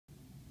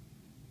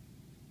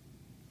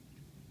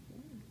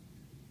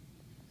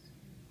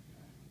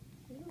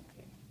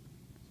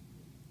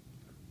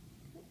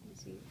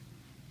see.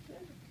 Good,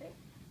 okay.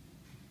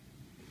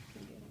 You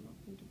can get them up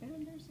into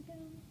bounders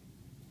again.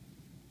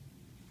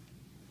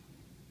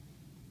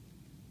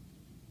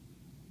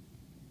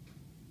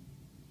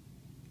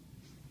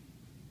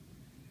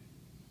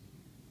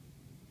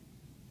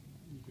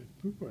 You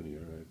got poop on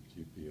your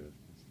GPS.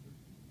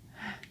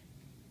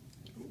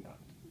 It's not.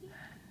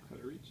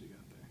 What a reach you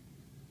got there.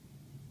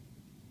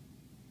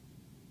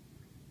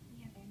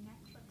 Yeah, their neck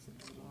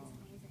flexibility is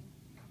amazing.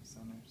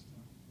 Center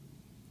still.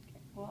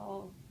 Okay.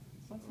 Well,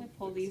 once I So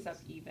pull these up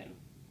fixes. even,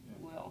 Yeah.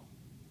 we'll.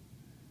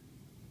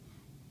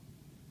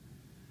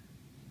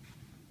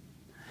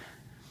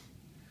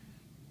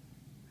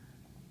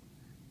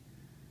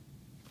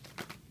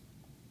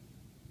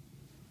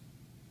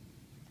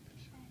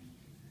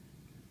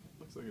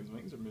 Looks like his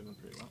wings are moving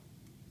pretty well.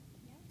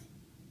 Yep.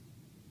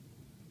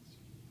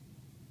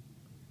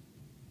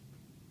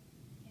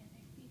 Yeah,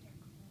 their feet are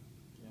cool.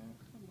 Yeah.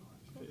 Come on,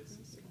 His go face for is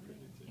this so guy.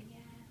 pretty too. Yeah.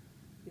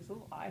 These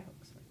little eye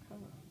hooks are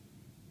kind of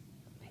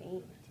a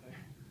pain. Really tight.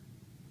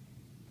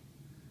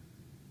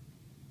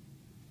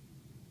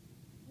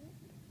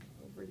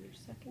 Over your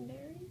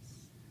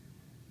secondaries.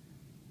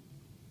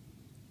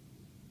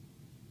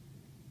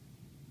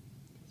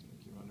 Does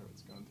make you wonder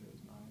what's going through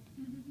his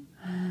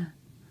mind.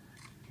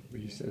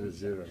 Well, you said a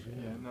 0.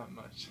 Yeah, not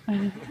much.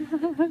 Predator.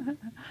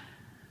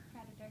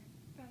 Predator.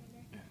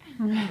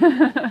 Oh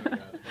my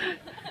God.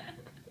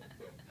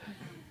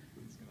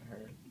 This is gonna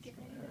hurt. It's Get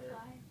gonna ready to hurt.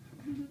 fly.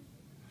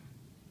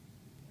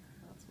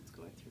 That's what's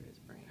going through his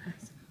brain.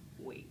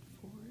 Wait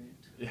for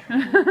it.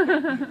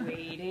 Yeah.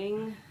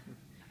 Waiting.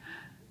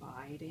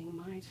 Biding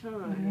my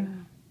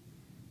time.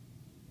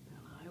 And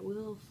I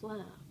will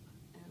flap.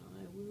 And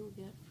I will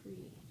get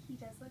free. He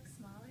does look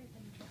smaller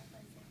than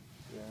Trailblazer.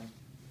 Yeah.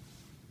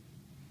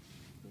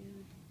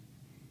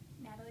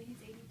 Yeah. Natalie,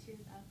 he's 82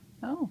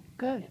 though. Oh,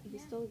 good. Yeah,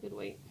 he's still a good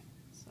weight.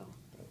 So,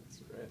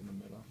 That's right in the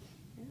middle.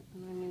 yeah.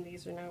 And I mean,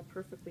 these are now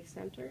perfectly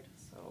centered.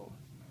 So,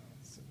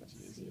 So much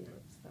let's see easier.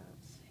 what's that.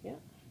 Yeah.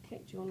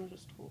 Okay, do you want to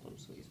just hold him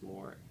so he's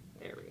more,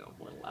 there we go,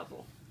 more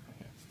level.